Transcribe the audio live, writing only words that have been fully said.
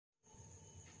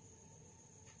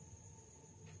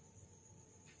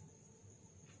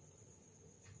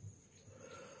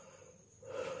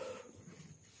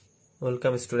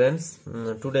Welcome students.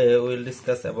 Today we will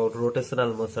discuss about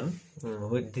rotational motion.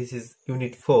 This is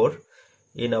unit 4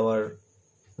 in our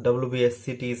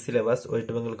WBSCT syllabus, West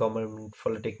Bengal Government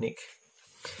Polytechnic.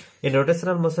 In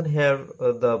rotational motion here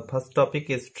the first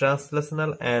topic is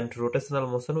translational and rotational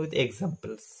motion with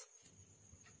examples.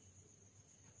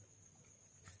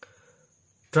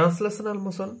 Translational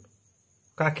motion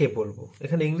কাকে বলবো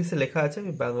এখানে ইংলিশে লেখা আছে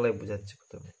আমি বাংলায় বোঝাচ্ছি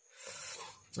প্রথমে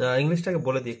ইংলিশটাকে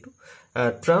বলে দিই একটু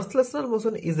Translational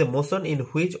motion is a motion in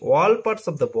which all parts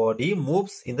of the body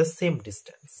moves in the same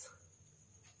distance.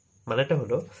 মানেটা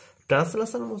হলো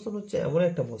ট্রান্সলেশনাল মোশন হচ্ছে এমন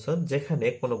একটা মোশন যেখানে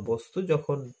কোনো বস্তু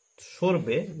যখন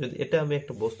সরবে, যদি এটা আমি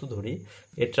একটা বস্তু ধরি,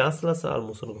 এই ট্রান্সলেশনাল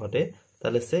মোশন ঘটে,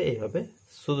 তাহলে সে এইভাবে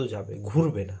শুধু যাবে,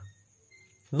 ঘুরবে না।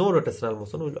 No rotational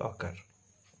motion will occur.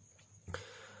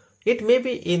 It may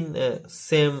be in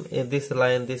same in this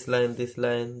line, this line, this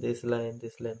line, this line,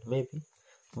 this line, maybe,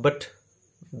 but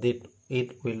it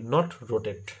will not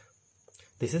rotate.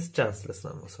 This is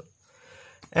translational motion.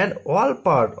 And all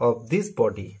part of this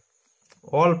body,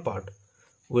 all part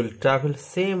will travel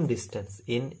same distance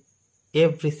in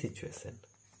every situation.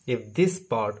 If this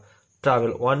part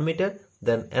travel 1 meter,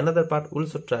 then another part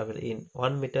also travel in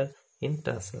 1 meter in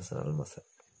translational motion.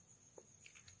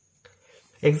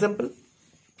 Example,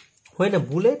 when a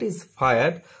bullet is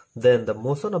fired, then the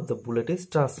motion of the bullet is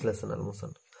translational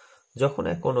motion. যখন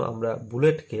কোনো আমরা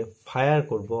বুলেটকে fire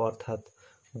করব অর্থাৎ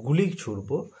গুলি ছুড়ব,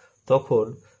 তখন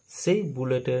সেই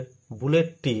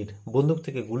বুলেটটির বন্দুক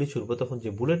থেকে গুলি ছুড়ব, তখন যে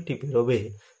বুলেটটি বেরোবে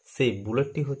সেই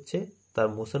বুলেটটি হচ্ছে তার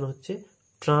মোশন হচ্ছে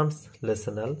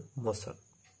ট্রান্সলেশনাল মোশন,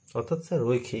 অর্থাৎ সে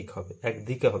রৈখিক হবে,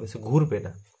 একদিকে হবে, সে ঘুরবে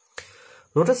না।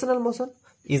 Rotational motion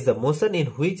is the motion in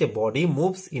which a body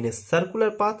moves in a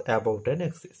circular path about an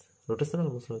axis. Rotational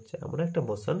motion হচ্ছে এমন একটা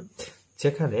মোশন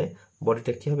যেখানে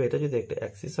বডিটা কি হবে, এটা যদি একটা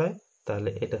অ্যাক্সিস হয় তাহলে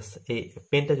এটা এই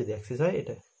পেনটা যদি অ্যাক্সিস হয়,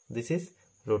 এটা this is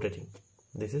rotating,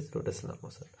 this is rotational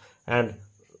motion. And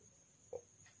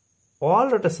all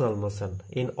rotational motion,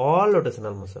 in all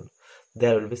rotational motion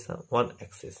there will be one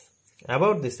axis.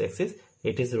 About this axis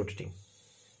it is rotating,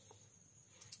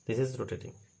 this is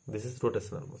rotating, this is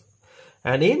rotational motion.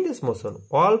 And in this motion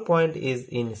all point is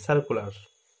in circular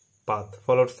path,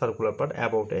 followed circular path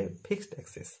about a fixed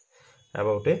axis,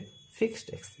 about a fixed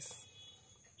axis.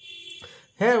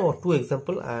 Here are two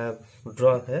examples I have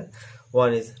drawn here.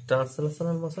 One is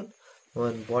translational motion,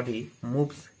 when body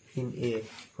moves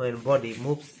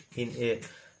in a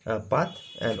path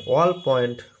and all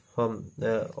point from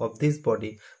of this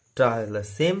body travel the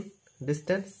same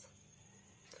distance,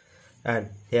 and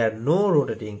here no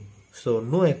rotating, so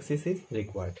no axis is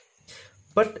required.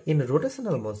 But in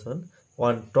rotational motion,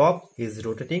 one top is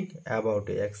rotating about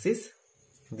a axis,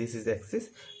 this is axis,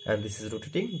 and this is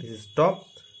rotating, this is top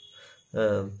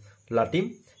latim,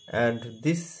 and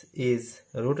this is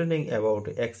rotating about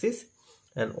axis,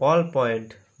 and all point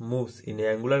moves in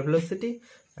angular velocity,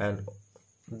 and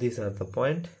these are the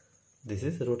point, this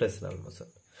is rotational motion.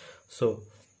 So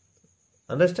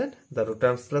understand the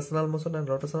translational motion and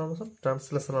rotational motion.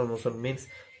 Translational motion means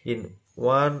in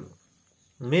one,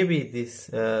 maybe this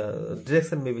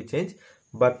direction may be changed,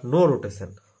 but no rotation,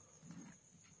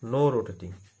 no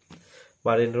rotating.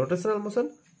 But in rotational motion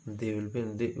it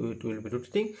will be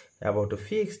rotating about a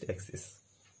fixed axis.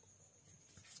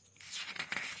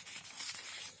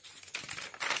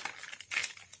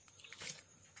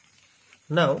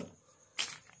 Now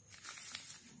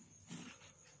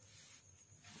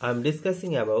I am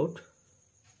discussing about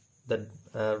the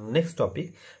next topic,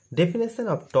 definition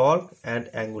of torque and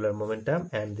angular momentum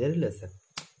and their relation.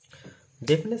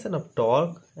 Definition of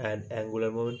torque and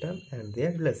angular momentum and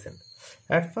their relation.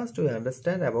 At first we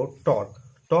understand about torque.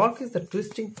 Torque is the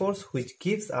twisting force which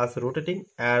gives us rotating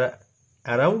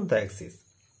around the axis.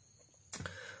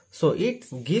 So it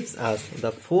gives us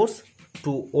the force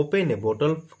to open a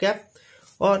bottle cap,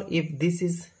 or if this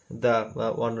is the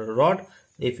one rod,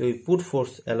 if we put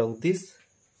force along this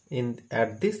at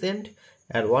this end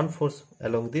and one force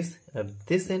along this at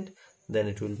this end, then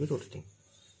it will be rotating.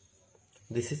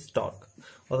 This is torque.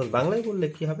 অর্থাৎ বাংলায় বললে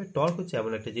কি হবে, torque হচ্ছে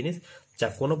এমন একটা জিনিস যা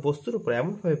কোনো বস্তুর উপর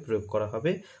এমনভাবে প্রয়োগ করা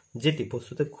হবে যেটি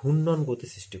বস্তুতে ঘূর্ণন গতি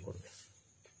সৃষ্টি করবে।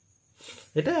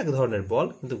 এটা এক ধরনের বল,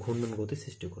 কিন্তু ঘূর্ণন গতি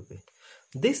সৃষ্টি করবে।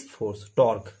 This force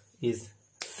torque is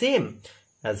same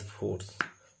as force.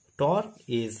 Torque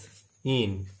is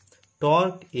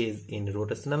in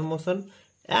rotational motion,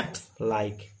 acts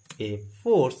like a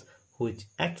force which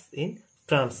acts in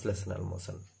translational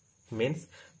motion. Means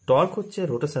torque হচ্ছে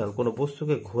রোটেশনাল, কোনো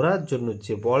বস্তুকে ঘোরার জন্য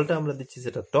যে বলটা আমরা দিচ্ছি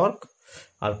সেটা টর্ক,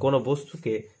 আর কোনো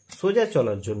বস্তুকে সোজা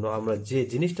চলার জন্য আমরা যে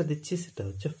জিনিসটা দিচ্ছি সেটা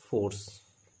হচ্ছে ফোর্স।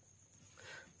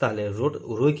 তাহলে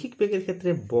রৈখিক বেগের ক্ষেত্রে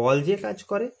বল যে কাজ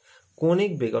করে,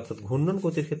 কৌণিক বেগ অর্থাৎ ঘূর্ণন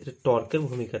গতির ক্ষেত্রে টর্কের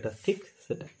ভূমিকাটা ঠিক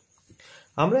সেটা।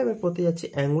 আমরা এবার পড়তে যাচ্ছি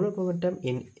angular momentum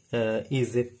in is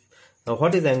a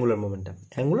what is angular momentum.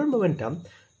 Angular momentum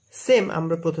same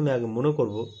আমরা প্রথমে আগে মনে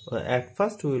করব, at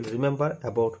first we will remember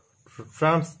about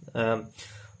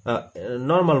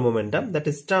normal momentum, that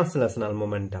is translational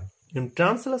momentum. In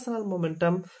translational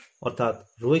momentum অর্থাৎ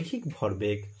রৈখিক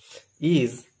ভরবেগ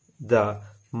is the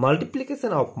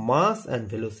multiplication of mass and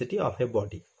velocity of a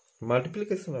body.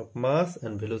 Multiplication of mass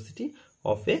and velocity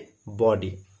of a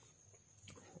body.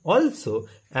 Also,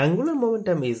 angular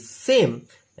momentum is same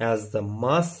as the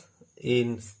mass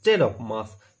instead of mass.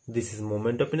 This is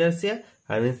moment of inertia,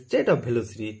 and instead of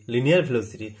velocity, linear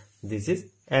velocity, this is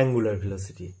angular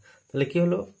velocity. তাহলে কি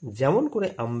হলো, যেমন করে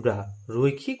আমরা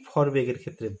রৈখিক ভরবেগের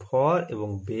ক্ষেত্রে ভর এবং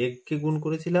বেগকে গুণ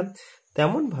করেছিলাম,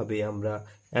 তেমন ভাবে আমরা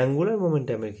অ্যাঙ্গুলার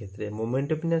মোমেন্টামের ক্ষেত্রে মোমেন্ট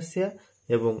অফ ইনার্সিয়া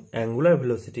এবং অ্যাঙ্গুলার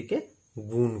ভেলোসিটিকে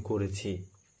গুণ করেছি।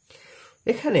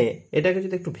 এখানে এটাকে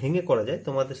যদি একটু ভেঙে করা যায়,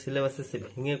 তোমাদের সিলেবাসে সে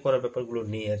ভেঙে করার ব্যাপারগুলো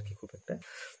নেই আর কি খুব একটা,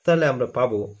 তাহলে আমরা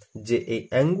পাবো যে এই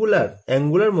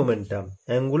angular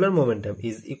momentum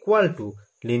is equal to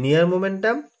linear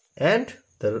momentum and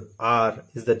the R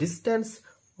is the distance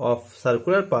of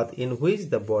circular path in which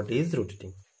the body is rotating.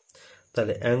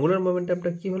 তাহলে অ্যাঙ্গুলার মোমেন্টামটা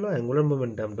কি হলো? অ্যাঙ্গুলার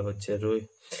মোমেন্টামটা হচ্ছে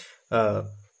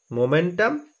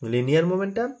momentum, linear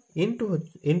momentum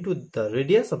into the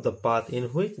radius of the path in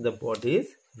which the body is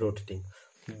rotating.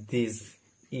 This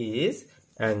is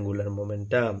angular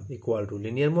momentum equal to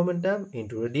linear momentum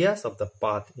into radius of the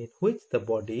path in which the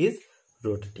body is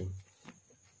rotating.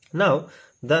 Now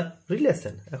the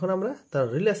relation, এখন আমরা তার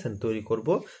relation তৈরি করব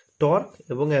torque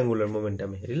এবং angular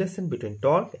মোমেন্টামে। Relation between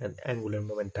torque and angular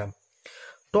momentum.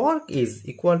 Torque is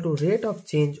equal to rate of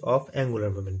change of angular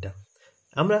momentum.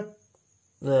 আমরা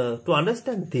to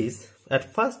understand this, at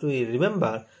first we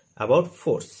remember about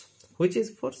force. Which is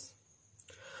force?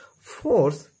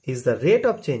 Force is the rate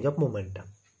of change of momentum.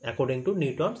 According to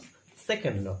Newton's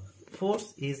second law, force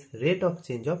is rate of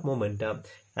change of momentum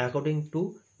according to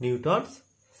Newton's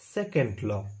second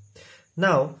law.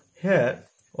 Now here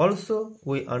also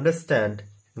we understand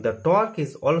the torque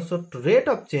is also rate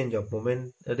of change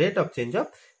of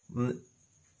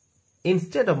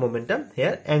instead of momentum,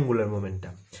 here angular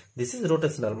momentum. This is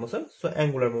rotational motion, so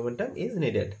angular momentum is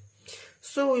needed.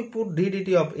 So we put d dt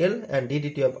of L and d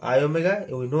dt of I omega.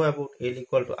 We know about L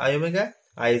equal to I omega.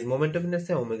 I is moment of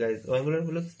inertia, omega is angular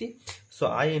velocity. So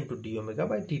I into d omega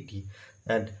by dt.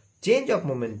 And change of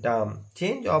momentum,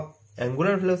 change of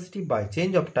angular velocity by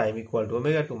change of time equal to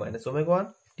omega 2 minus omega 1,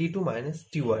 t2 minus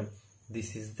t1. This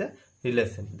is the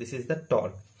relation. This is the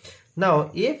torque. Now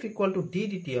F equal to d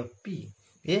dt of P.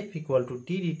 F equal to d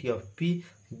dt of P.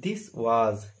 This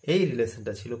was এই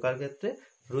রিলেশনটা ছিল কার ক্ষেত্রে?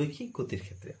 রৈখিক গতির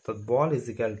ক্ষেত্রে। অর্থাৎ বল is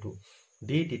equal to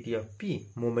d dt of P,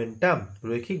 momentum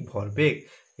রৈখিক ভরবেগ।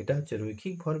 এটা হচ্ছে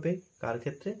রৈখিক ভরবেগ কার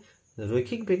ক্ষেত্রে?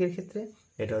 রৈখিক বেগের ক্ষেত্রে।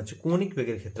 এটা হচ্ছে কৌণিক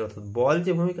বেগের ক্ষেত্রে, অর্থাৎ বল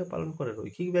যে ভূমিকা পালন করে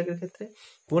রৈখিক বেগের ক্ষেত্রে,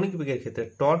 কৌণিক বেগের ক্ষেত্রে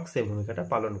টর্ক সেই ভূমিকাটা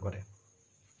পালন করে।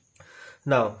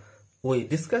 Now we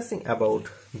discussing about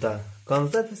the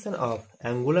conservation of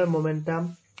angular momentum,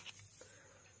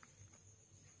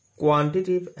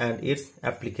 quantitative and its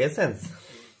applications.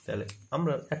 তাহলে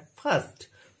আমরা at first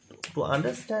to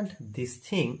understand this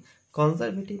thing,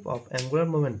 conservative of angular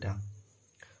momentum,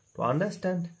 to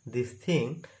understand this thing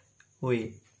we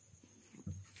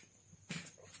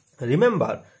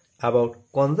remember about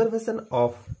conservation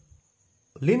of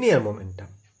linear momentum.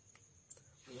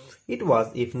 It was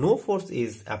if no force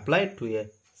is applied to a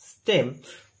system,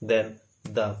 then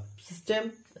the system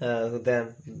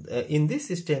in this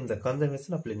system the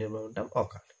conservation of linear momentum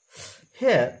occurred.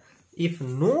 Here if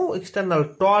no external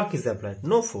torque is applied,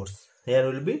 no force, here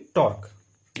will be torque,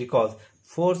 because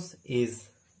force is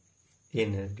in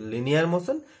linear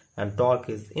motion and torque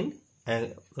is in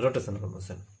rotational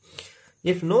motion.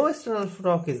 If no external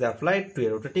torque is applied to a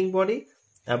rotating body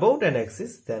about an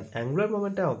axis, then angular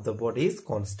momentum of the body is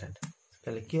constant.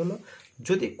 তাহলে কি হলো,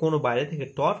 যদি কোনো বাইরে থেকে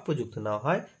torque প্রযুক্ত না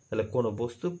হয়, তাহলে কোনো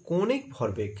বস্তুর কৌণিক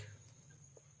ভরবেগ,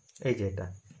 এই যে এটা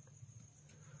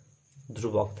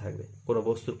ধ্রুবক থাকবে। কোনো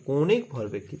বস্তুর কৌণিক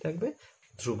ভরবেগ কি থাকবে?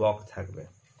 ধ্রুবক থাকবে।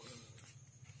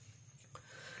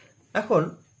 এখন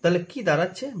তাহলে কি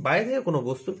দাঁড়াচ্ছে? বাইরে থেকে কোনো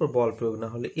বস্তুর উপর বল প্রয়োগ না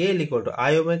হলে L equal to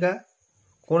I omega,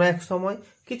 কোন এক সময়,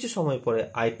 কিছু সময় পরে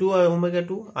I2 omega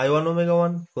 2, I1 omega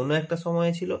 1 কোনো একটা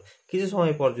সময়ে ছিল, কিছু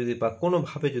সময় পর যদি বা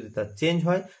কোনোভাবে যদি তার চেঞ্জ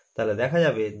হয়, তাহলে দেখা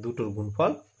যাবে দুটোর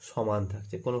গুণফল সমান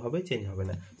থাকছে, কোনোভাবে চেঞ্জ হবে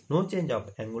না। No change of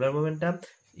angular momentum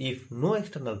if no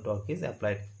external torque is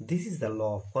applied. This is the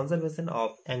law of conservation of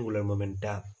angular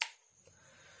momentum.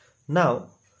 Now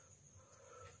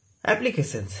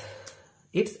applications.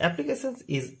 Its applications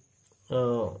is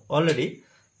already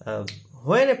uh,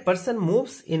 when a person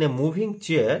moves in a moving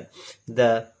chair,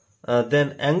 then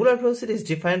angular velocity is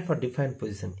defined for defined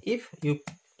position. If you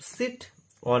sit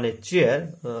on a chair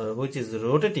which is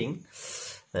rotating,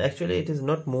 actually it is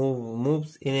not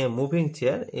moves in a moving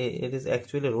chair, it is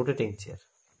actually a rotating chair,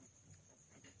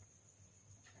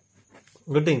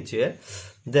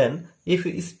 then if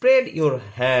you spread your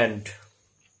hand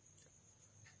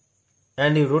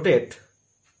and you rotate,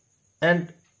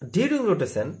 and during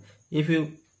rotation if you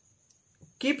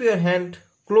keep your hand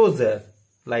closer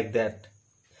like that,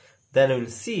 then you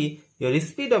will see your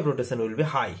speed of rotation will be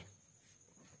high.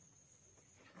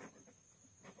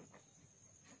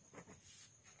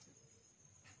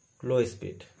 Low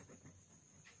speed.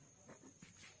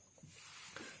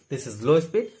 This is low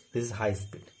speed, this is high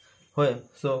speed.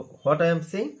 So what I am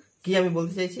saying, কি আমি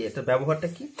বলতে চাইছি, এটা ব্যবহারটা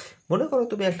কি, মনে করো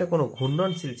তুমি একটা কোনো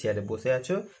ঘূর্ণনশীল চেয়ারে বসে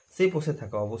আছো, সেই বসে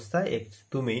থাকা অবস্থায়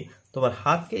তুমি তোমার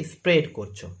হাতকে স্প্রেড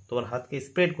করছো, তোমার হাতকে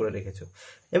স্প্রেড করে রেখেছো,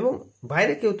 এবং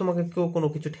বাইরে কেউ কোনো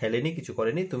কিছু ঠেলেনি, কিছু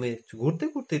করেনি, তুমি ঘুরতে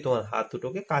ঘুরতেই তোমার হাত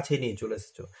দুটোকে কাছে নিয়ে চলে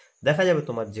এসেছো, দেখা যাবে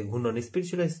তোমার যে ঘূর্ণন স্পিড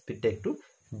ছিল স্পিডটা একটু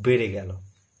বেড়ে গেল।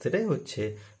 সেটাই হচ্ছে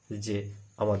যে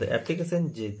আমাদের অ্যাপ্লিকেশন,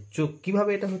 যে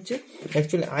কিভাবে এটা হচ্ছে,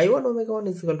 actually I1 ω1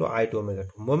 = I2 ω2।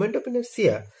 Moment of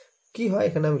inertia কি হয়,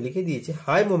 এখানে আমি লিখে দিয়েছি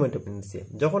হাই মোমেন্ট অফ ইনারশিয়া।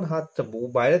 যখন হাতটা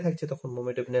বাইরে থাকছে তখন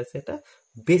মোমেন্ট অফ ইনারশিয়াটা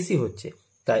বেশি হচ্ছে,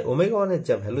 তাই ω1 এর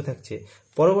যা ভ্যালু থাকছে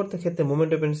পরবর্তী ক্ষেত্রে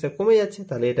মোমেন্ট অফ ইনারশিয়া কমে যাচ্ছে,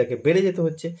 তাহলে এটাকে বেড়ে যেতে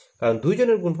হচ্ছে, কারণ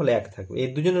দুইজনের গুণফল 1 থাকবে। এই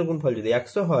দুজনের গুণফল যদি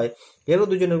 100 হয়, এরও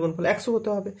দুজনের গুণফল 100 হতে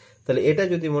হবে। তাহলে এটা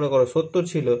যদি মনে করো 70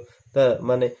 ছিল, তা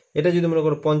মানে এটা যদি মনে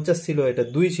করো 50 ছিল, এটা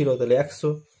 2 ছিল, তাহলে 100।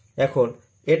 এখন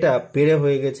এটা বেড়ে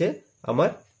হয়ে গেছে আমার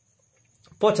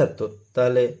 75,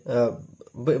 তাহলে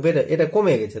এটা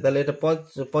কমে গেছে, তাহলে এটা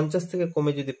 50 থেকে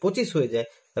কমে যদি 25 হয়ে যায়,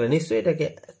 তাহলে নিশ্চয়ই এটাকে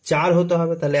 4 হতে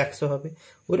হবে, তাহলে 100 হবে।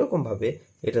 ওইরকম ভাবে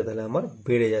এটা তাহলে আমার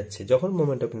বেড়ে যাচ্ছে, যখন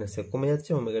মোমেন্ট অফ ইনারশিয়া কমে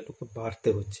যাচ্ছে ওমেগাটুকু বাড়তে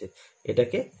হচ্ছে,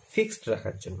 এটাকে ফিক্সড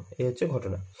রাখার জন্য। এই হচ্ছে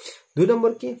ঘটনা। 2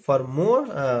 নম্বর কি, for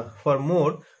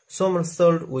more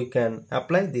somersault we can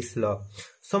apply this law.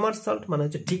 somersault মানে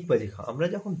হচ্ছে ডিগবাজি খাওয়া। আমরা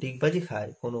যখন ডিগবাজি খাই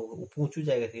কোনো উঁচু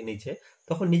জায়গা থেকে নিচে,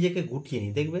 তখন নিজেকে গুটিয়ে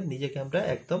নিই, দেখবে নিজেকে আমরা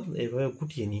একদম এইভাবে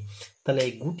গুটিয়ে নিই। তাহলে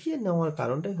এই গুটিয়ে নেওয়ার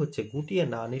কারণটাই হচ্ছে, গুটিয়ে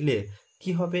না নিলে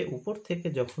কি হবে, উপর থেকে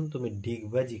যখন তুমি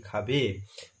ডিগবাজি খাবে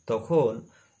তখন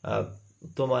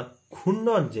তোমার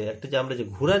ঘূর্ণন যে একটা, যে আমরা যে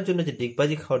ঘোরার জন্য যে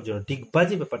ডিগবাজি খাওয়ার জন্য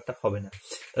ডিগবাজি ব্যাপারটা হবে না।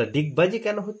 তাহলে ডিগবাজি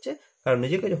কেন হচ্ছে, কারণ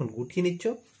নিজেকে যখন গুটিয়ে নিচ্ছ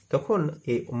তখন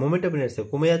এই মোমেন্ট অফ ইনারশিয়া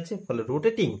কমে যাচ্ছে, ফলে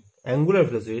রোটেটিং অ্যাঙ্গুলার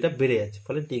ভেলোসিটি এটা বেড়ে যাচ্ছে,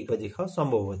 ফলে ডিগবাজি খাওয়া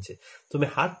সম্ভব হচ্ছে। তুমি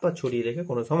হাত পা ছড়িয়ে রেখে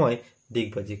কোনো সময়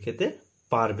ডিগবাজি খেতে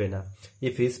পারবে না।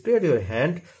 If you spread your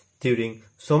hand during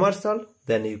somersault,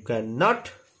 then you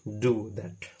cannot do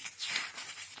that.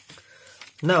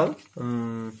 Now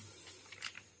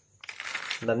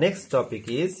the next topic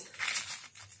is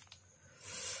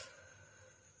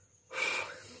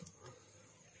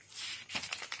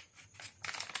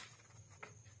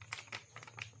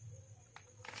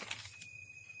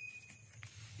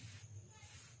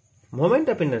moment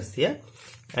of inertia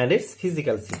and its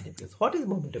physical significance. What is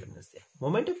moment of inertia?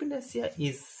 Moment of inertia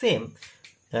is same.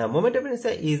 Moment of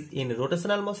inertia is in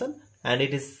rotational motion, and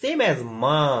it is same as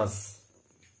mass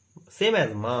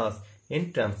in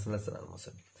translational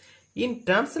motion. In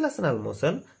translational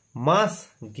motion, mass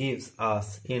gives us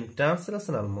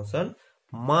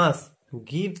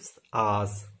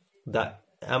the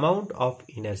amount of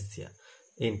inertia.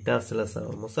 In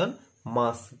translational motion,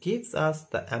 mass gives us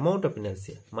the amount of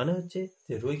inertia. মানে হচ্ছে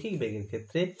যে রৈখিক বেগের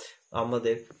ক্ষেত্রে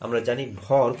আমরা জানি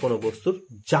ভর কোনো বস্তুর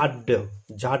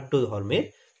জাড্য ধর্মের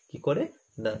কি করে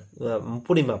না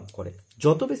পরিমাপ করে।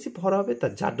 যত বেশি ভর হবে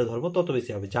তার জাড্য ধর্ম তত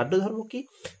বেশি হবে। জাড্য ধর্ম কি,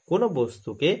 কোনো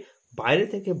বস্তুকে বাইরে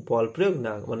থেকে বল প্রয়োগ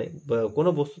না, মানে কোনো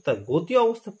বস্তু তার গতি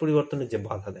অবস্থা পরিবর্তনের যে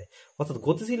বাধা দেয়, অর্থাৎ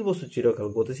গতিশীল বস্তু চিরকাল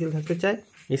গতিশীল থাকতে চায়,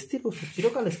 স্থির বস্তু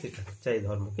চিরকাল স্থির থাকতে চায়, এই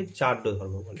ধর্মকে জাড্য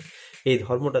ধর্ম বলে। এই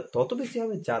ধর্মটা তত বেশি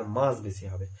হবে যার মাস বেশি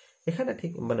হবে, এখানে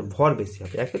ঠিক মানে ভর বেশি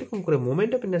হবে। একই রকম করে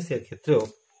মোমেন্ট অফ ইনারশিয়ার ক্ষেত্রেও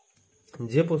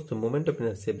যে বস্তু মোমেন্ট অফ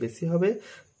ইনারশিয়া বেশি হবে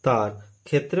তার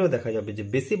ক্ষেত্রেও দেখা যাবে যে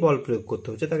বেশি বল প্রয়োগ করতে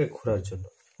হচ্ছে তাকে ঘোরার জন্য।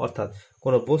 অর্থাৎ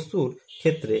কোনো বস্তুর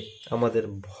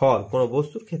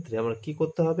ক্ষেত্রে আমরা কি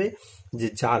করতে হবে, যে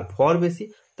যার ভর বেশি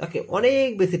তাকে অনেক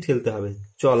বেশি ঠেলতে হবে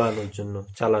চালানোর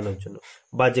জন্য,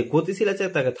 বা যে গতিশীল আছে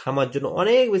তাকে থামার জন্য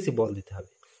অনেক বেশি বল দিতে হবে।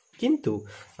 কিন্তু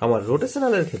আমার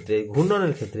রোটেশনালের ক্ষেত্রে,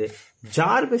 ঘূর্ণনের ক্ষেত্রে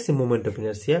যার বেশি মোমেন্ট অফ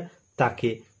ইনারশিয়া তাকে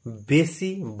বেশি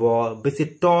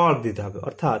টর্ক দিতে হবে।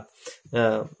 অর্থাৎ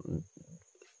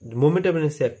মোমেন্ট অফ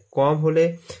ইনারশিয়া কম হলে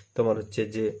তোমার হচ্ছে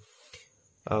যে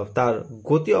তার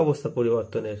গতি অবস্থা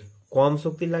পরিবর্তনের কম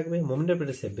শক্তি লাগবে, মোমেন্ট অফ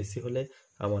ইনারশিয়া বেশি হলে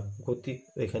আমার গতি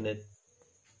এখানে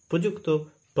প্রযুক্ত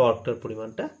টর্কটার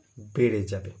পরিমাণটা বেড়ে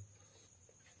যাবে।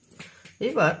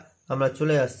 এবার আমরা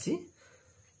চলে আসছি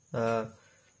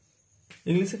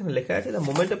ইংলিশে এখানে লেখা আছে the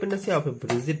moment of inertia of A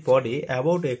rigid body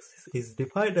about axis is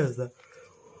defined as the,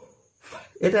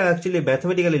 এটা অ্যাকচুয়ালি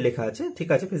ম্যাথমেটিক্যালি লেখা আছে, ঠিক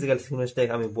আছে, ফিজিক্যাল সিকোয়েন্সটা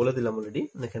আমি বলে দিলাম অলরেডি,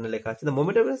 এখানে লেখা আছে the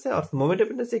moment of inertia. Moment of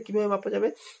inertia কিভাবে মাপা যাবে?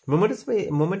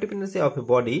 Moment of inertia of A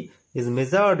body is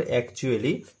measured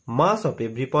actually mass of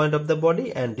every point of the body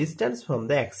and distance from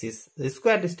the axis, the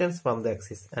square distance from the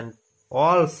axis and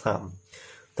all sum.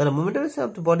 তাহলে moment of inertia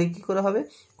of the body কি করা হবে?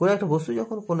 কোনো একটা বস্তু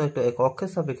যখন কোনো একটা অক্ষের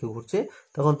সাপেক্ষে ঘুরছে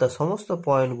তখন তার সমস্ত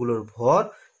পয়েন্টগুলোর ভর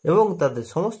এবং তাদের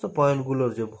সমস্ত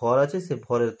পয়েন্টগুলোর যে ভর আছে সে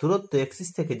ভরের দূরত্ব এক্সিস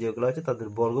থেকে যেগুলো আছে তাদের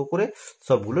বর্গ করে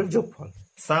সবগুলোর যোগফল,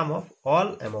 সাম of all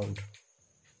amount.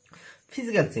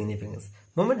 Physical significance.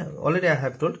 Moment, already I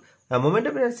have told, a moment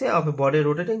of inertia of a body,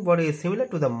 rotating body, is similar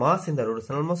to the mass in the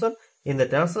rotational motion. In the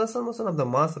translational motion of the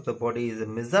mass of the body is a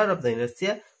measure of the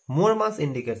inertia. More mass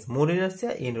indicates more inertia.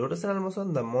 In rotational motion,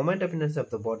 the moment of inertia of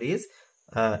the body is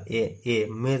a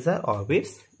measure of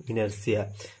its inertia.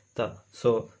 So,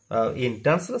 in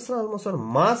translational motion,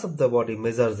 mass of the body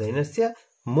measures the inertia.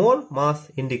 More mass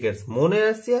indicates more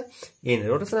inertia. In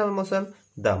rotational motion,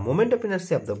 the moment of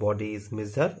inertia of the body is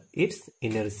measured its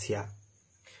inertia.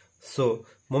 So,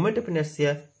 moment of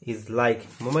inertia is like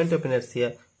moment of inertia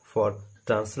for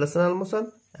translational motion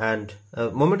and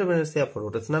moment of inertia for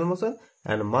rotational motion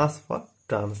and mass for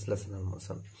translational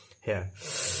motion. Here,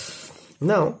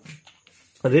 now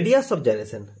radius of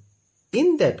gyration. In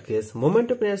that case, moment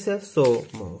of inertia. So,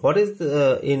 what is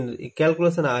the, in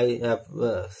calculation I have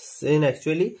seen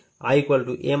actually I equal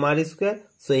to mr square.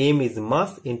 So m is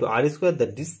mass into r square,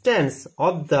 the distance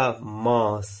of the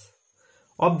mass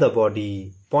of the body,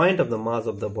 point of the mass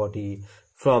of the body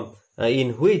from in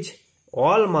which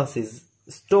all mass is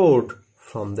stored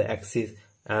from the axis,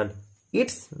 and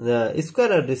its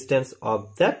square distance of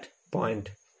that point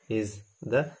is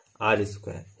the r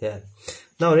square here.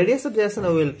 Now radius of gyration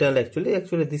I will tell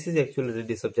actually this is actually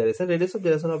radius of gyration. Radius of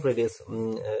gyration of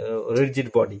rigid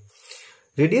body.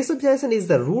 Radius of gyration is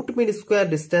the root mean square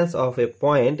distance of a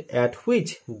point at which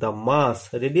the mass,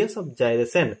 radius of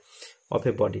gyration of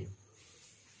a body.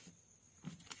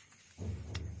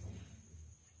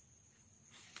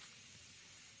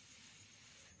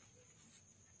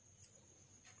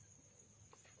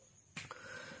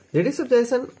 Radius of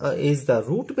gyration is the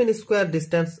root mean square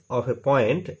distance of a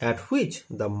point at which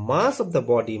the mass of the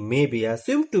body may be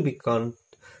assumed to be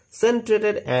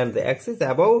concentrated and the axis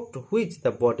about which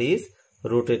the body is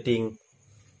rotating.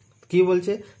 কি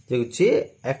বলছে যে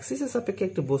অ্যাক্সিসের সাপেক্ষে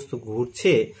একটা বস্তু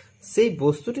ঘুরছে সেই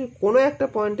বস্তুটির কোনো একটা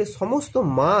পয়েন্টে সমস্ত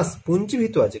মাস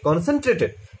পুঞ্জীভূত আছে,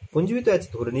 কনসেন্ট্রেটেড পুঞ্জীভূত আছে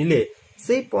ধরে নিলে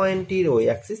সেই পয়েন্টটির ওই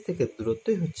অ্যাক্সিস থেকে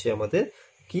দূরত্বই হচ্ছে আমাদের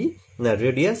কি না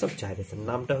রেডিয়াস অফ জাইরেশন।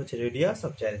 নামটা হচ্ছে রেডিয়াস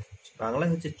অফ জাইরেশন, বাংলায়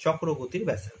হচ্ছে চক্রগতির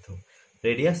ব্যাসার্ধ।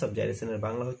 রেডিয়াস অফ জাইরেশনের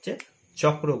বাংলা হচ্ছে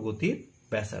চক্রগতির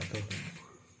ব্যাসার্ধ।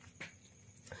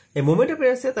 এই মোমেন্ট অফ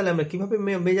ইনার্সিয়া তাহলে আমরা কিভাবে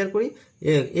মেজার করি?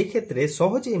 এই ক্ষেত্রে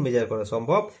সহজেই মেজার করা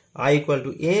সম্ভব I equal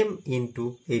to m into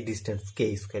a distance k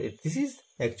square. This is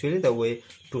actually the way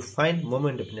to find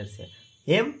moment of inertia,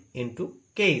 m into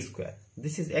k square.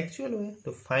 This is actual way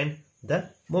to find the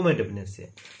moment of inertia.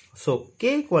 So k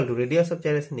equal to radius of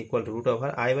gyration equal to root over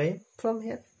I by m from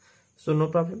here. So no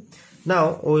problem. Now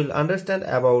we will understand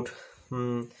about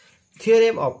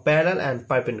theorem of parallel and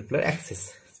perpendicular axis.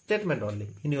 Statement only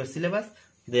in your syllabus.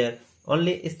 There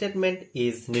only statement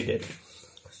is needed.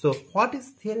 So what is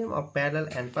theorem of parallel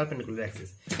and perpendicular axis?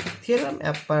 Theorem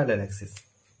of parallel axis.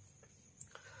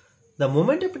 The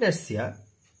moment of inertia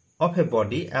of a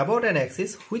body about an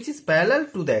axis which is parallel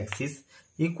to the axis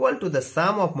equal to the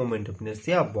sum of moment of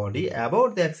inertia of body about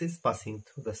the axis passing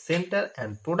through the center and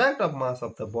product of mass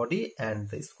of the body and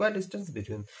the square distance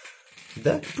between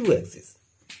the two axes.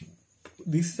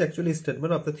 This is actually a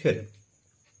statement of the theorem.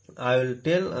 I will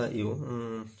tell you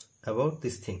about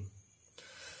this thing.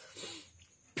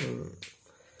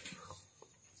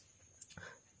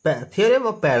 Theorem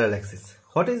of parallel axis.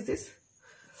 What is this?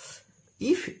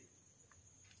 If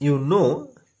you know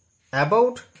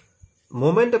about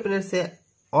moment of inertia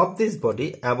of this body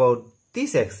about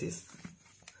this axis,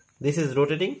 this is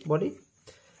rotating body,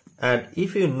 and if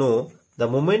you know the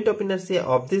moment of inertia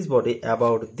of this body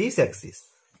about this axis,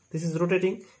 this is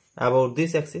rotating about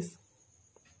this axis,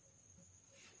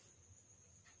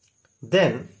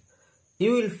 then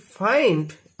you will find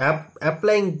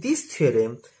applying this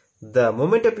theorem the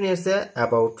moment of inertia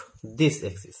about this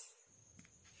axis.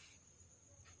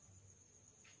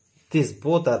 These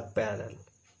both are parallel.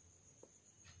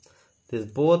 These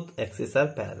both axes are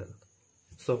parallel.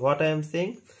 So what I am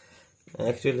saying,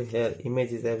 actually here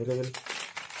image is available,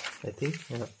 I think.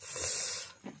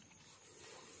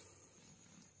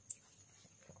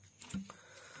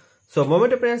 So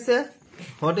moment of inertia,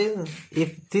 what is,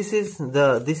 if this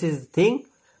is thing,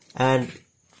 and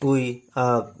we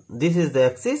this is the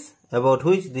axis about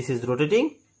which this is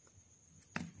rotating.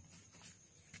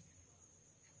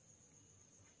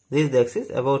 This is the axis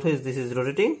about which this is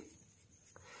rotating,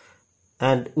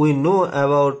 and we know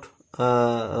about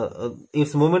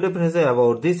its moment of inertia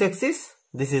about this axis.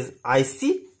 This is IC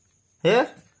here.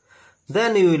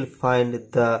 Then you will find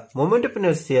the moment of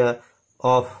inertia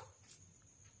of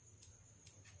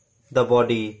the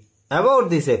body about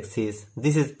this axis.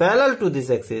 This is parallel to this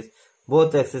axis.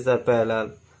 Both axes are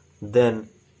parallel. Then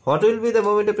what will be the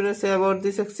moment of inertia about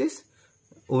this axis?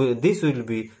 This will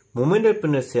be moment of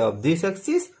inertia of this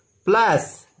axis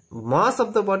plus mass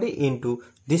of the body into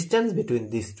distance between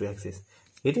these two axes.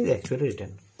 It is actually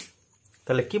written.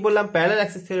 তাহলে কি বললাম, parallel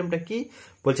Axis থিওরেমটা কি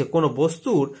বলছে? কোন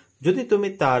বস্তুর যদি তুমি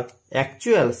তার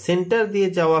অ্যাকচুয়াল সেন্টার দিয়ে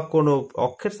যাওয়া কোন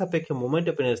অক্ষের সাপেক্ষে মোমেন্ট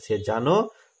অফ ইনারশিয়া জানো,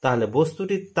 তাহলে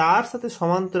বস্তুটি তার সাথে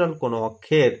সমান্তরাল কোন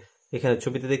অক্ষের, এখানে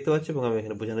ছবিতে দেখতে পাচ্ছি এবং আমি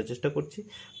এখানে বোঝানোর চেষ্টা করছি,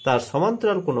 তার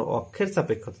সমান্তরাল কোন অক্ষের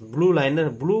সাপেক্ষে ব্লু লাইনের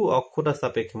ব্লু অক্ষটার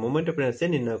সাপেক্ষে মোমেন্ট অফ ইনারশিয়া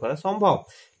নির্ণয় করা সম্ভব।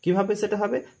 কিভাবে সেটা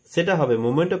হবে? সেটা হবে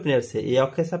মোমেন্ট অফ ইনারশিয়া এই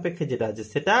অক্ষের সাপেক্ষে যেটা আছে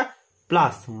সেটা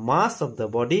plus mass of the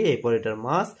body, এই বডিটার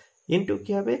মাস, ইনটু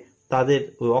কি হবে তাদের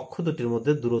ওই অক্ষ দুটির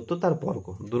মধ্যে দূরত্ব তার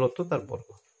বর্গ,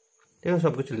 ঠিক আছে?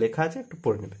 সবকিছু লেখা আছে, একটু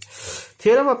পড়ে নেবে।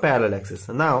 Theorem of parallel Axis.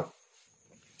 Now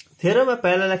theorem of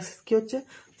parallel Axis কি হচ্ছে?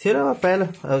 থিওরেম অফ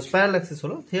প্যারালাল অ্যাক্সিস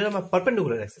হলো theorem of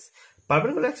perpendicular Axis.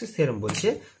 Perpendicular Axis theorem বলছে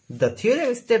the theorem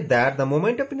states that the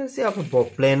moment of inertia of a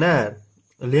planar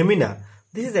lamina,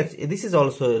 this is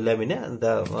also lamina,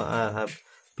 I have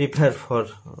prepared for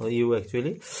you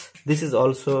actually. This is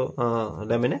also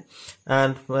lamina,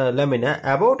 and lamina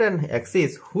about an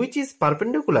axis which is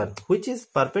perpendicular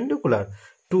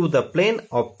to the plane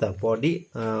of the body,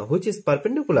 which is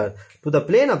perpendicular to the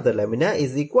plane of the lamina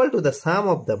is equal to the sum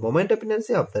of the moment of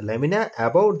inertia of the lamina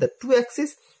about the two axes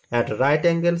at right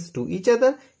angles to each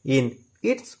other in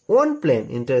its own plane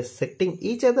intersecting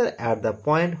each other at the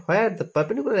point where the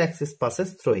perpendicular axis passes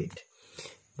through it.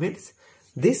 Means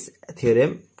this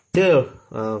theorem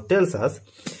tells us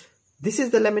this is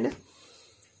the lamina.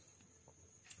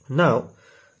 Now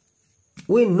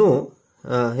we know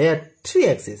here three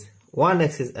axes. One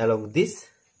axis along this,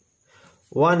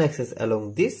 one axis along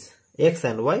this, x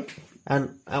and y, and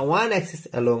one axis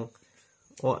along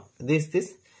this,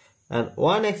 and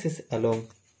one axis along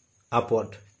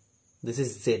upward. This is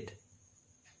z.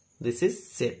 This is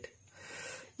z.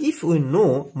 If we know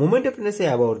moment of inertia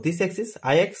about this axis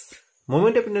ix,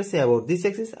 moment of inertia about this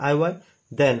axis iy,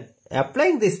 then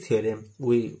applying this theorem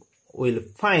we will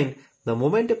find the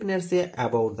moment of inertia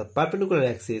about the perpendicular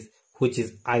axis, which is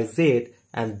iz,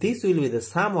 and this will be the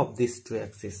sum of these two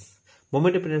axes.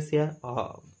 Moment of inertia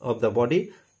of the body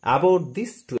about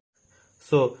these two.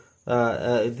 So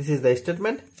this is the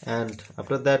statement, and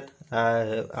after that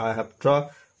I have drawn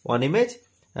one image,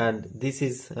 and this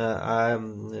is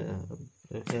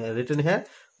written here,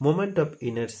 moment of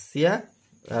inertia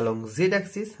along z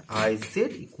axis iz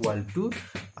equal to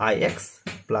ix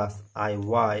plus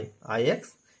iy, ix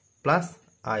plus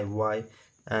iy,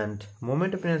 and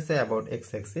moment of inertia about x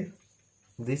axis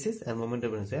this is, and moment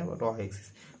of inertia about y axis.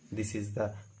 This is the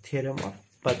theorem of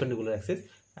perpendicular axis,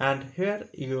 and here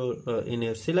in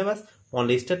your syllabus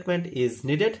only statement is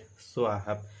needed, so I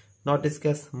have not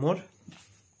discussed more.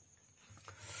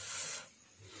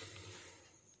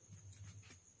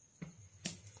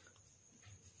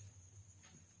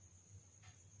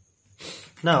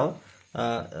 Now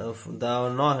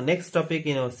the next topic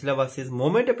in our syllabus is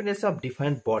moment of inertia of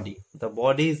defined body. The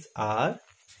bodies are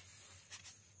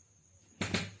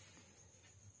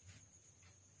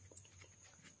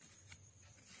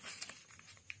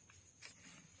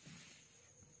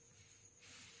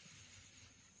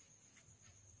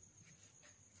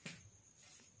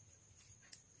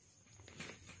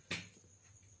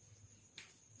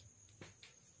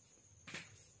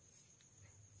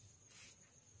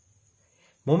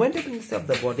moment of inertia of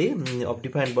the body of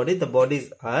defined body. The bodies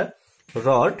are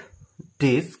rod,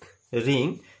 disc, ring,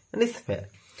 and sphere.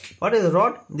 What is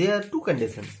rod? There are two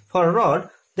conditions. For a rod,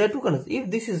 there are two conditions. If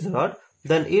this is rod,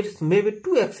 then it's maybe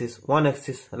two axis. One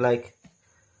axis like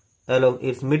along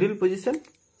its middle position,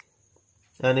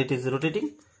 and it is rotating.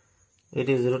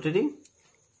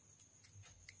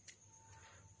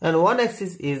 And one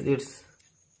axis is its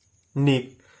nib,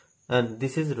 and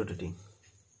this is rotating.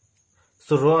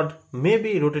 So rod may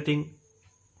be rotating.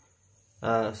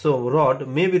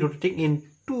 In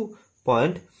 2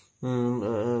 point.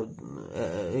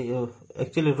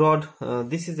 Actually, rod.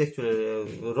 This is actually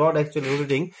rod actually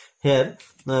rotating here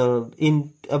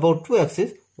in about two axes.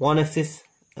 One axis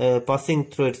passing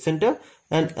through its center,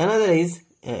 and another is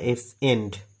its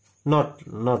end.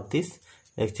 Not this.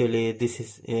 Actually, this is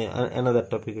another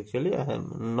topic. Actually, I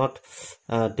am not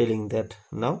telling that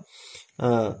now.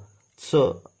 So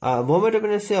moment of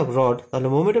inertia of rod, তাহলে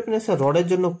moment of inertia রডের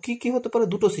জন্য কি কি হতে পারে?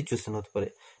 দুটো situation হতে পারে।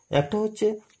 একটা হচ্ছে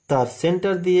তার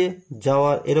সেন্টার দিয়ে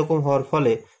যাওয়ার এরকম হওয়ার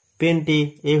ফলে পেনটি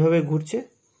এইভাবে ঘুরছে,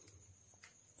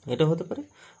 এটা হতে পারে।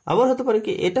 আবার হতে পারে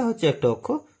কি এটা হচ্ছে একটা অক্ষ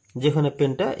যেখানে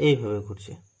পেনটা এইভাবে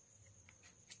ঘুরছে,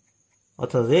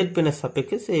 অর্থাৎ রেড পেনের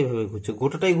সাপেক্ষে সে এইভাবে ঘুরছে,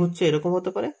 গোটাটাই ঘুরছে, এরকম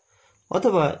হতে পারে।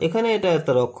 অথবা এখানে এটা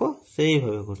তার অক্ষ, সে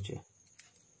এইভাবে ঘুরছে,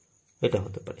 এটা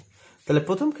হতে পারে। তাহলে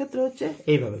প্রথম ক্ষেত্রে হচ্ছে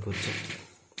এইভাবে ঘুরছে।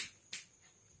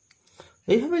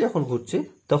 এইভাবে যখন ঘুরছে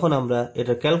তখন আমরা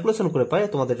এটা ক্যালকুলেশন করে পাই।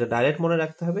 তোমাদের এটা ডাইরেক্ট মনে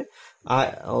রাখতে হবে।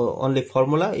 Only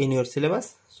formula in your syllabus.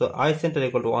 So I centre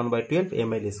equal to 1/12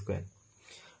 ml square,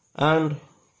 and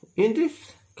in this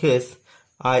case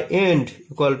I end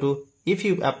equal to, if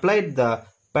you applied the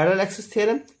parallel axis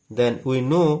theorem, then we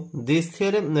know this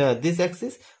theorem, this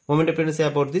axis moment of inertia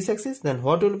about this axis, then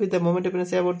what will be the moment of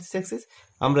inertia about this axis?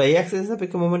 আমরা এই অ্যাক্সিসের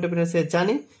সাপেক্ষে moment of inertia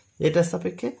জানি, এটার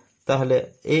সাপেক্ষে। তাহলে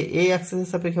এই অ্যাক্সিসের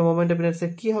সাপেক্ষে moment of inertia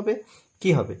কি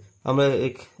হবে? আমরা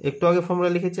একটু আগে ফর্মুলা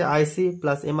লিখেছি আইসি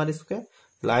প্লাস এম আর স্কোয়ার।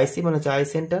 তাহলে আইসি মানে হচ্ছে I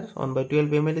centre 1/12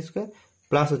 ml square,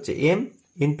 plus হচ্ছে M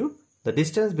into the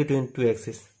distance between two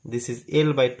axes. This is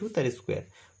L/2, that is square.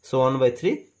 So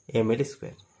 1/3 ml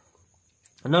square.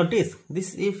 Now disk. This,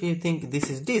 if you think this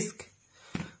is disk,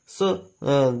 so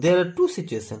there are two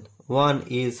situations. One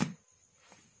is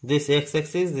this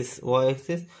x-axis, this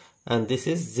y-axis, and this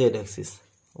is z-axis.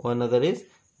 One other is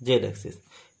z-axis.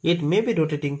 It may be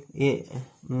rotating.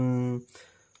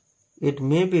 It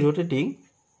may be rotating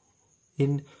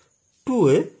in two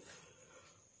ways.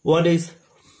 One is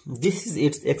this is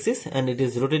its axis and it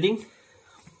is rotating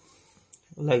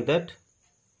like that,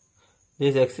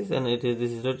 this axis, and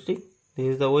this is rotating. This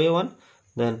is the way one.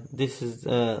 Then this is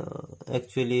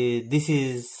actually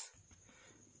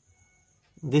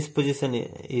this position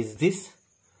is this,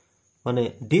 মানে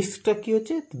ডিস্কটা কি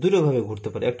হচ্ছে দুটো ভাবে ঘুরতে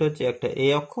পারে। একটা হচ্ছে একটা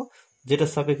এই অক্ষ যেটা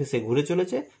সাপেক্ষে সে ঘুরে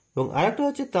চলেছে, এবং আরেকটা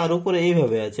হচ্ছে তার উপরে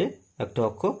এইভাবে আছে একটা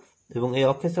অক্ষ এবং এই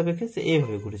অক্ষের সাপেক্ষে সে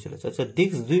এইভাবে ঘুরে চলেছে। আচ্ছা,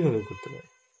 ডিস্ক দুইভাবে ঘুরতে পারে।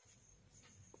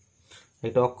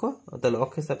 একটা অক্ষ, তাহলে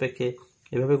অক্ষের সাপেক্ষে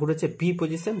এভাবে ঘুরেছে, B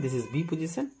position, this is B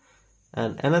position,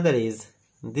 and another is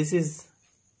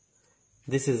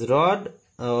this is rod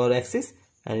or axis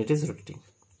and it is rotating.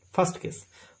 First case.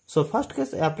 So first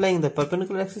case, applying the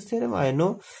perpendicular axis theorem, I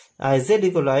know Iz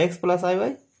equal to Ix plus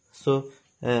Iy. So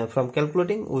from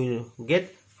calculating we get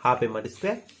half mr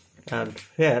square, and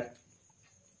here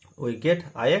we get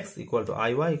Ix equal to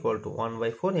Iy equal to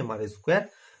 1/4 mr square.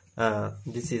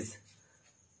 This is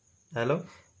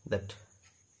that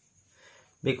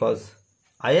because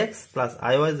Ix plus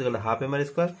Iy is equal to half mr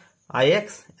square, Ix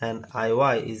and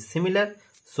Iy is similar,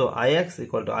 so Ix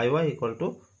equal to Iy equal to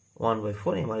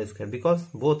 1/4 mr square, because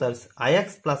both are Ix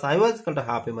plus Iy is equal to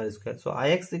half mr square. So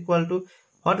Ix equal to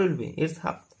what will be? It's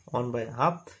half,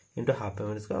 1/2 into half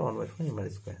mr square, 1/4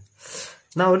 mr square.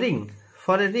 Now ring,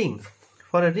 for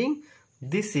a ring,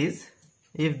 this is,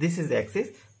 if this is axis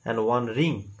and one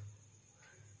ring,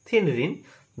 thin ring,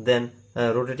 then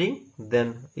rotating, then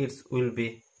it will be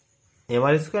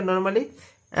mr square normally.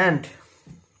 And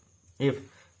if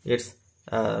it's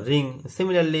ring,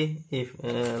 similarly, if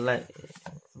like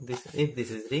this, if this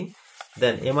is ring,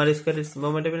 then mr square is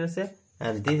moment of inertia,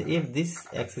 and this, if this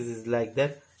axis is like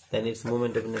that, then its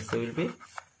moment of inertia will be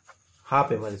half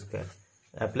mr square.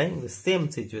 Applying the same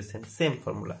situation, same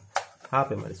formula, half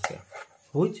mr square,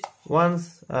 which once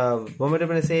moment of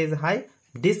inertia is high,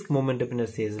 disk moment of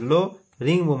inertia is low,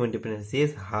 ring moment of inertia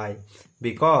is high,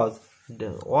 because the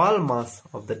all mass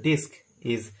of the disk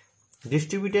is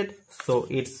distributed, so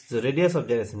its radius of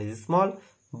gyration is small,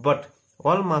 but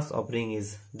all mass of ring is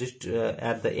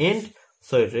at the end,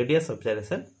 so radius of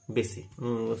gyration বেশি,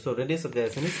 so radius of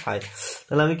gyration is high.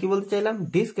 তাহলে আমি কি বলতে চাইলাম,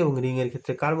 disk এবং ring এর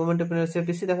ক্ষেত্রে কার moment of inertia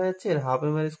বেশি দেখা যাচ্ছে? এর হাফ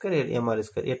এমআর স্কয়ার, এর এমআর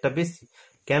স্কয়ার, এটা বেশি।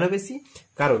 কেন বেশি?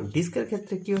 কারণ ডিস্কের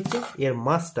ক্ষেত্রে কি হচ্ছে, এর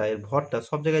মাসটা, এর ভরটা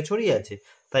সব জায়গায় ছড়িয়ে আছে,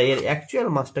 তাই এর অ্যাকচুয়াল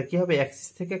মাসটা কি হবে, অ্যাক্সিস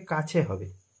থেকে কাছে হবে।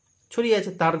 ছড়িয়ে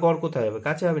আছে, তার গড় কোথায় হবে?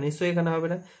 কাছে হবে, নিশ্চয়ই এখানে হবে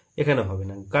না, এখানে হবে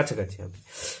না, কাছাকাছি হবে।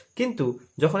 কিন্তু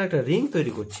যখন একটা রিং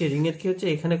তৈরি করছি, রিং এর কি হচ্ছে,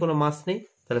 এখানে কোনো মাস নেই,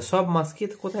 তাহলে সব মাস কি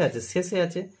কোথায় আছে? শেষে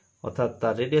আছে, অর্থাৎ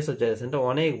তার রেডিয়াস অফ জাইরেশনটা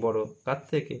অনেক বড়, কার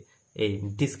থেকে? এই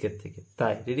ডিস্কের থেকে।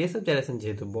 তাই রেডিয়াস অফ জাইরেশন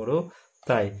যেহেতু বড়,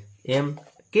 তাই M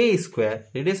K square,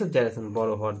 radius of gyration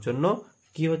বড় হওয়ার জন্য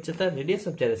কি হচ্ছে, তার রেডিয়াস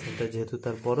অফ জাইরেশনটা যেহেতু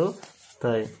তার বড়,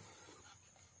 তাই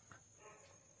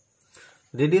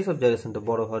রেডিয়াস অফ জাইরেশনটা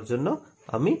বড় হওয়ার জন্য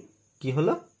আমি কি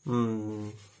হলো,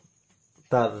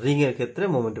 তার রিং এর ক্ষেত্রে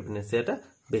মোমেন্ট অফ ইনার্সিয়াটা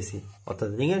বেশি, অর্থাৎ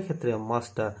রিংয়ের ক্ষেত্রে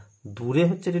মাসটা দূরে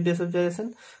হচ্ছে radius of gyration,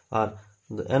 R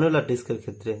annular ডিস্কের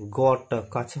ক্ষেত্রে গড়টা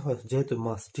কাছে হয়, যেহেতু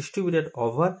মাস ডিস্ট্রিবিউটেড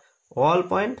ওভার অল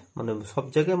পয়েন্ট, মানে সব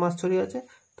জায়গায় মাস ছড়িয়ে আছে,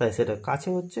 তাই সেটা কাছে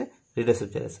হচ্ছে, রেডিয়াস অফ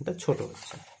জাইরেশনটা ছোট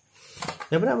হচ্ছে।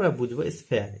 এবারে আমরা বুঝবো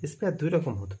স্ফেয়ার। স্ফেয়ার দুই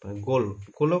রকম হতে পারে।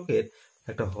 গোলকের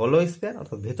একটা হলো স্ফেয়ার,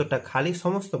 অর্থাৎ ভেতরটা খালি,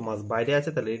 সমস্ত মাস বাইরে আছে,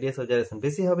 তাহলে রেডিয়াস অফ জাইরেশন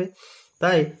বেশি হবে,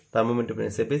 তাই তার মোমেন্ট অফ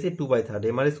ইনারশিয়া বেশি,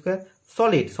 2/3 mr²।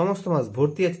 সলিড, সমস্ত মাস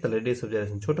ভর্তি আছে, তাহলে রেডিয়াস অফ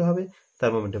জাইরেশন ছোট হবে, তার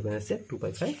মোমেন্ট অফ ইনারশিয়া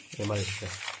 2/5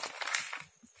 mr²।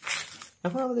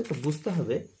 এখন আমাদেরকে বুঝতে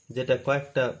হবে, যেটা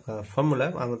কয়েকটা ফর্মুলা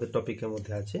আমাদের টপিকের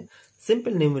মধ্যে আছে।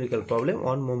 Simple numerical problem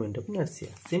on moment of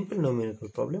inertia. Simple numerical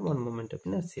problem on moment of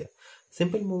inertia.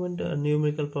 Simple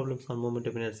numerical problem on moment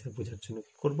of inertia বোঝার জন্য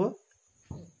কি করব,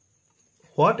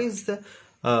 হোয়াট ইজ দ্য,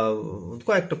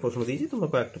 কয়েকটা প্রশ্ন দিয়েছি, তোমরা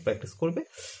কয়েকটা প্র্যাকটিস করবে,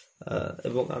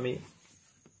 এবং আমি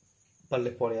পারলে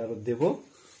পরে আরো দেব,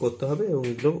 করতে হবে, এবং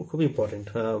এগুলো খুব ইম্পর্টেন্ট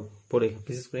পরে,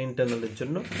 বিশেষ করে ইন্টারনালের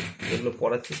জন্য এগুলো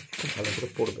পড়াচ্ছি, খুব ভালো করে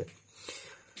পড়বে।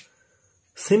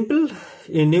 Simple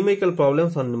numerical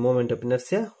problems on moment of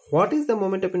inertia. What is the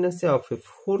moment of inertia of a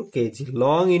 4 kg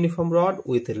long uniform rod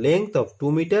with a length of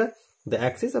 2 meter? The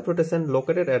axis of rotation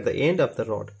located at the end of the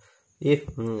rod. If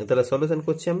তাহলে solution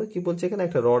করছি আমরা, কি বলছে এখানে,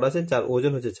 একটা rod আছে যার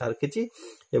ওজন হচ্ছে 4 কেজি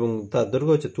এবং তার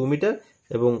দৈর্ঘ্য হচ্ছে 2 মিটার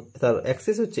এবং তার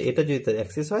অ্যাক্সিস হচ্ছে, এটা যদি তার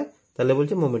অ্যাক্সিস হয় তাহলে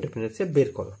বলছে মোমেন্ট অফ ইনারশিয়া বের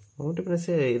করো। মোমেন্ট অফ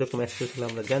ইনারশিয়া এরকম অ্যাক্সিস হলে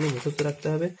আমরা জানি, মুখস্থ রাখতে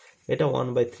হবে, এটা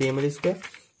 1/3 ml²।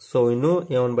 So we know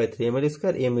A1/3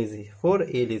 ml², m is 4,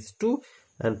 L is 2,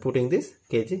 and putting this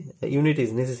kg unit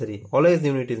is necessary. Always the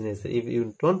unit is necessary. If you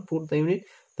don't put the unit,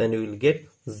 then you will get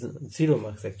 0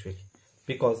 marks actually,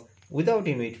 because without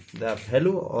unit the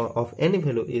value of any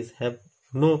value is have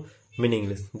no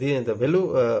meaningless. The value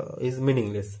is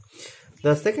meaningless.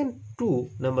 The second 2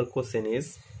 question is,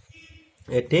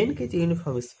 a 10 kg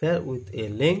uniform sphere with a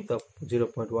length of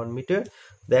 0.1 meter,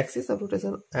 the axis of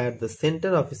rotation at the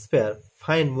center of sphere,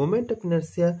 find moment of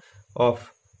inertia of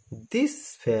this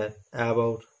sphere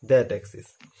about that axis.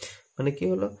 মানে কি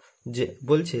হলো, যে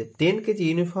বলছে 10 KG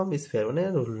uniform sphere, মানে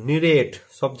নিরেট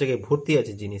সব জায়গায় ভর্তি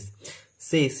আছে জিনিস,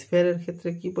 সেই স্ফিয়ারের ক্ষেত্রে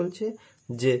কি বলছে,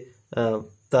 যে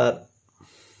তার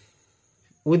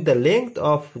with the length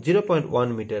of 0.1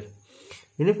 meter,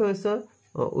 uniform sphere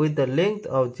with the length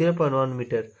of 0.1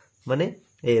 meter, মানে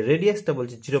এই রেডিয়াসটা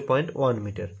বলছে 0.1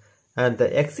 metre, and the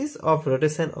axis of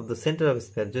rotation of the center of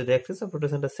sphere, যদি axis of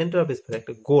rotation টা center of sphere,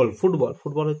 একটা গোল,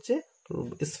 ফুটবল হচ্ছে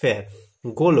স্ফিয়ার,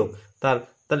 গোলক,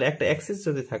 তাহলে একটা অ্যাক্সিস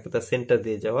যদি থাকে তার সেন্টার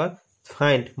দিয়ে যাওয়ার,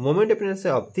 find moment of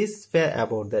inertia of this sphere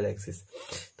about that Axis.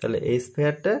 তাহলে এই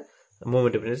স্ফিয়ারটা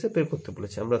মোমেন্ট অফ ইনারশিয়া বের করতে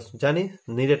বলেছে। আমরা জানি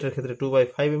নিরেটের ক্ষেত্রে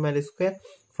 2/5 ml²,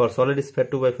 for solid sphere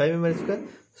 2/5 ml².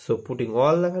 So putting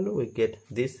all the value we get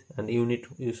this, and unit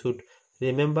you should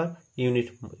remember, unit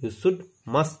you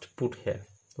must put here.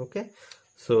 Okay,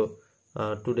 so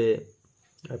today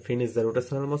I finish the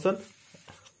rotational motion,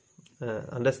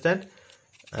 understand,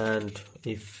 and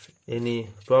if any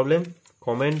problem,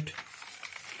 comment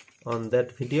on that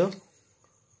video,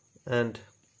 and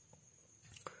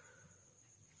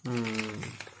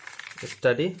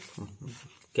study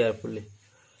carefully.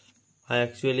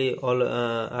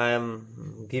 I am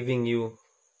giving you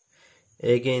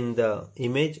again the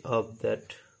image of that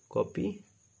copy.